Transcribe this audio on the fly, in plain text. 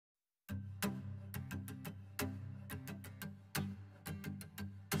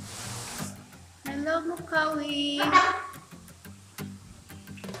Hello, Mukawi.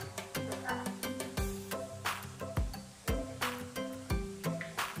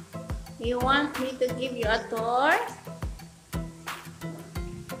 You want me to give you a tour?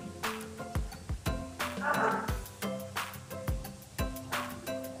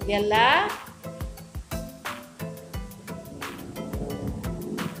 Yala?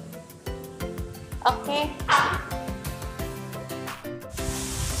 Okay.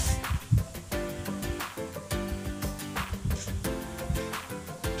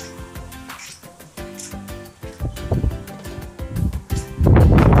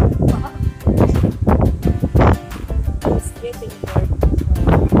 It's getting bored.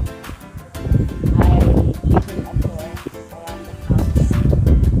 I give him a tour around the house.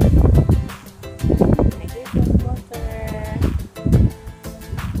 I give him water.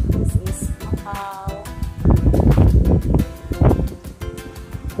 This is Macaw.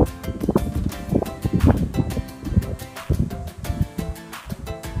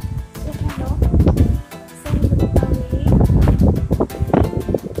 Say hello. Say hello, Macawi.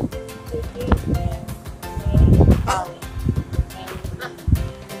 They gave him a Macawi. And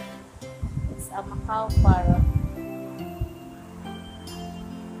it's a Macaw parrot.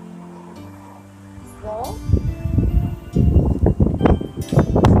 So,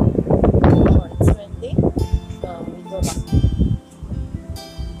 oh, it's windy. So we go back.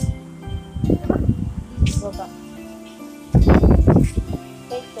 Go back.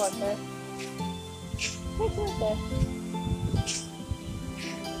 Take water. Take water.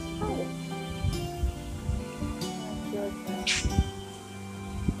 Oh. Good.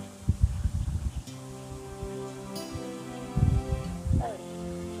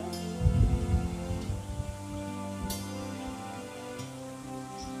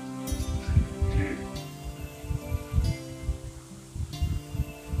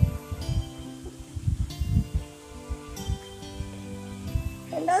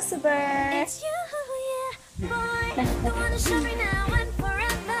 Hello, Super. It's you, yeah, boy. The one to show me now and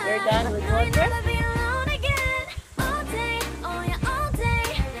forever. You're done with Know you'll water? never be alone again. All day, oh yeah, all day.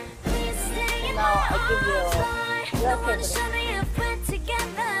 Please stay in Now my I give you arms, boy. your The one to favorite. show me if we're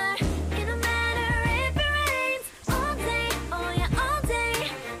together. It don't matter if it rains. All day, oh yeah, all day.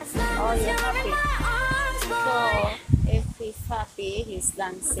 As long Oh, as you're you're happy. in my arms, So, boy. if he's happy, he's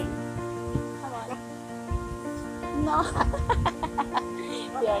dancing. Come on. No.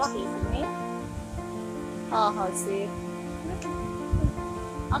 You're teasing me? Oh, how sweet.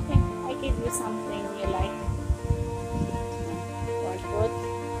 Okay, I give you something you like. Want food?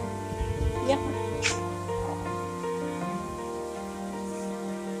 Yeah.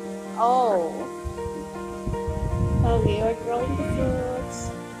 Oh. Okay, you're throwing the fruits.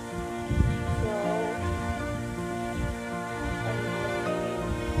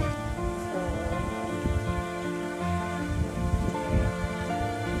 So,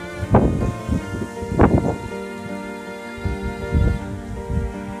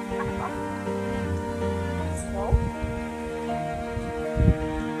 let's go.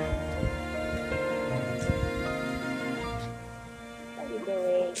 What are you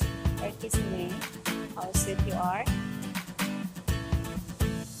doing? You're kissing me. How sweet you are.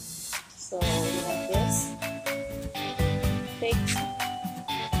 So, you want this?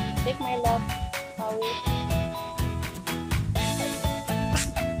 Take my love, Howie.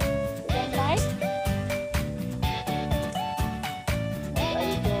 You don't like? What are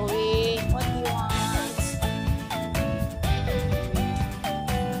you doing? What do you want?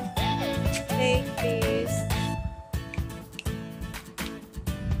 Take this.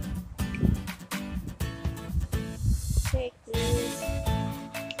 Take this.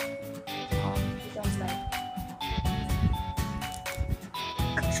 Oh, you don't like.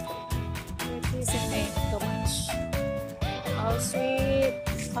 You're teasing me too much. How sweet.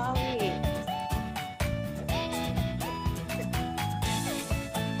 Howie.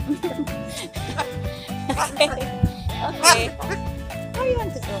 Okay. Where you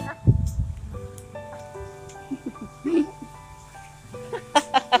want to go?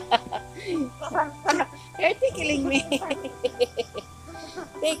 You're tickling me.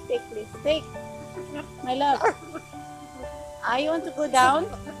 Take, please. Take. My love. You want to go down?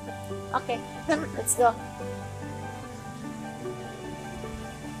 Okay. Let's go.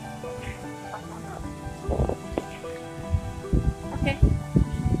 Okay.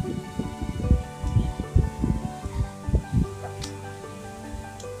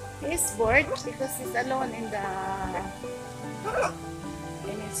 He's bored because he's alone in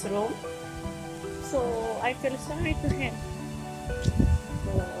his room. So I feel sorry to him.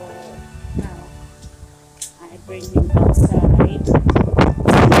 So now I bring him outside.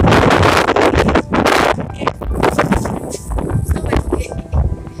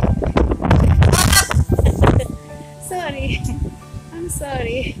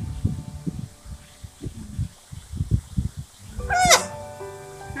 Sorry.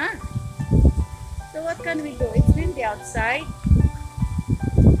 Huh? So what can we do? It's windy outside.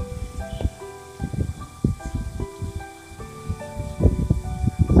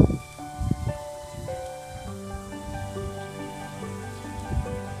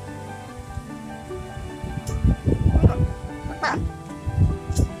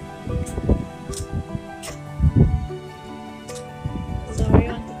 So where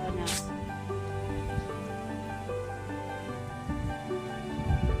you want to go now?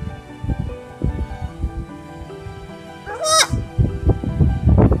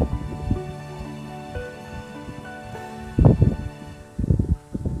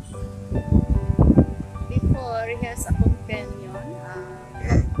 Before he has a companion,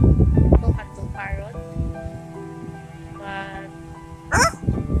 who had to parrot, but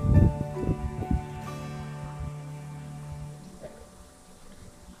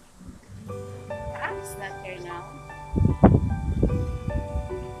he's not here now,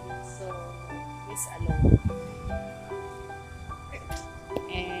 so he's alone.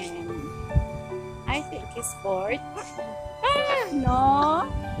 And I think he's bored. Ah, no,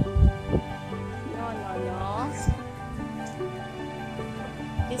 no.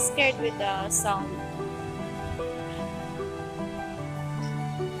 He's scared with the sound.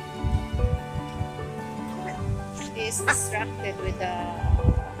 He's distracted with the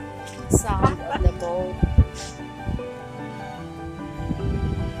sound of the boat.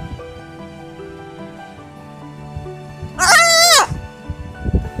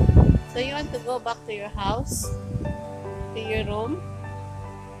 So you want to go back to your house? To your room?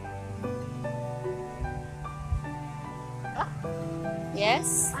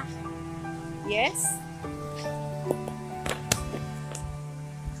 Yes? Yes?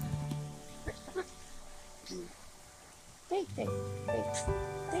 Take.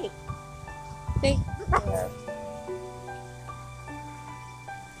 Yeah.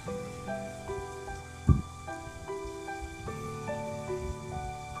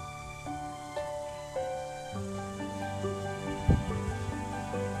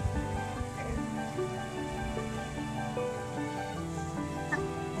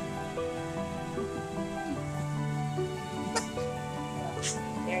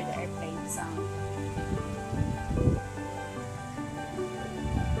 Hear the airplane sound.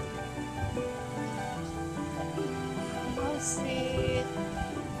 How sweet.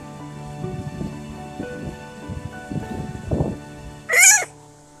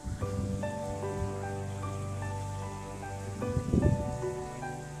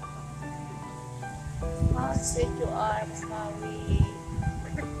 How sweet you are, Macawi.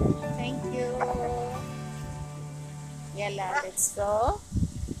 Thank you. Yala, let's go.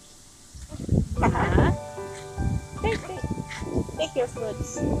 Take your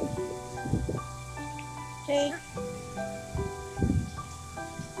fruits. Take.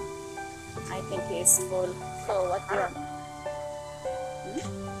 I think he is full. So what do you want?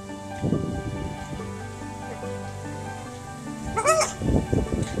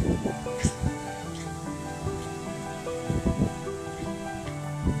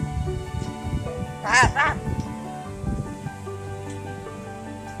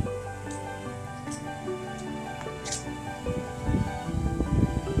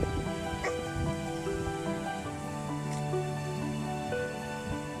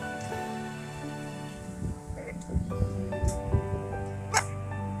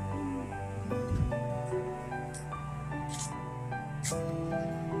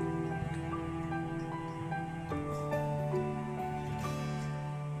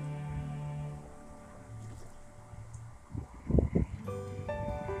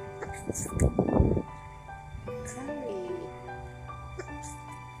 Sorry.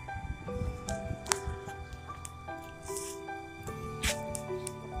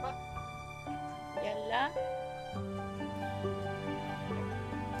 Yala.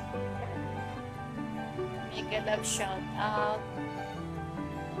 Mega love shout out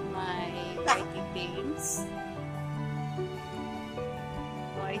my YT teams.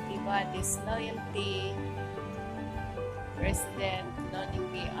 YT Buddies Loyalty. President Lonnie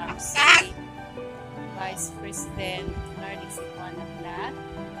P. RC. Vice President Nordic Sipona Black.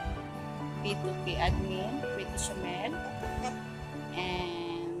 P2P admin, Pretty Shamel.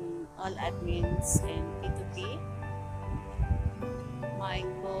 And all admins in P2P. My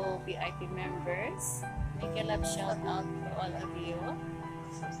co-VIP members. Make a love shout out to all of you.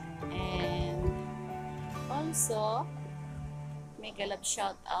 And also, make a love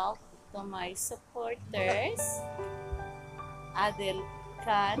shout out to my supporters. Adel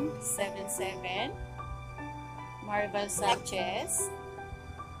Khan 77, Marvel Sanchez,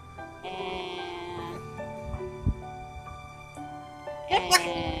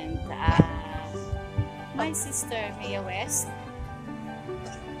 And my sister, Mia West,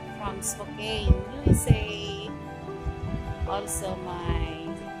 from Spokane, USA. Also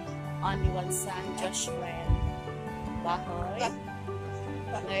my only one son, Joshua Bahoy.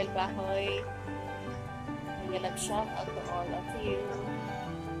 Noel Bahoy. A love shout out to all of you.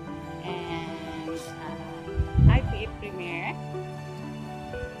 And IPA Premier,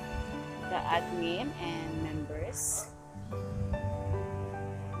 the admin and members.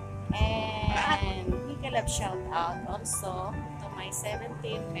 And a love shout out also to my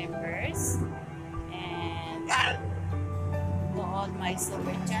 17 members and to all my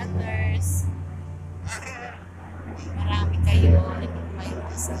super chatters. Marami kayo, hindi ko may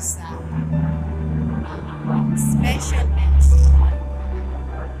isa sa special mention.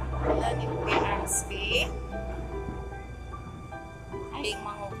 Wala ni PRSP ay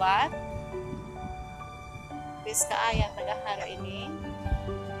mangubat bis kaaya tagaharo ini.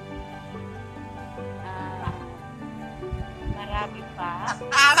 Marami pa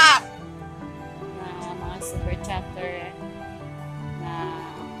na mga super chatter na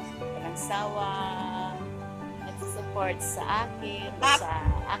walang sawa nagsusupport sa akin sa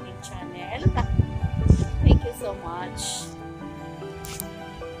aking channel. Thank you so much.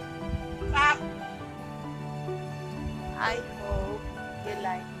 I hope you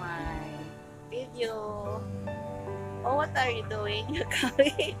like my video. Oh, what are you doing? You're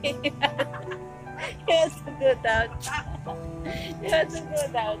coming. You have to go down. You have to go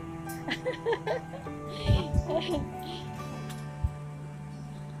down.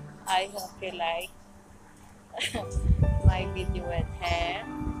 I hope you like my video with him.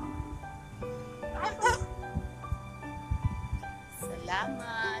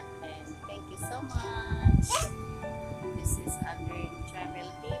 Salamat and thank you so much. This is Andrew Travel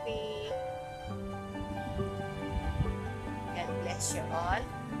TV. God bless you all.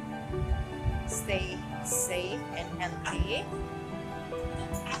 Stay safe and healthy.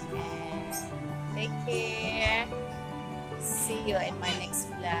 And take care. See you in my next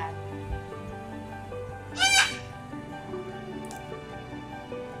vlog.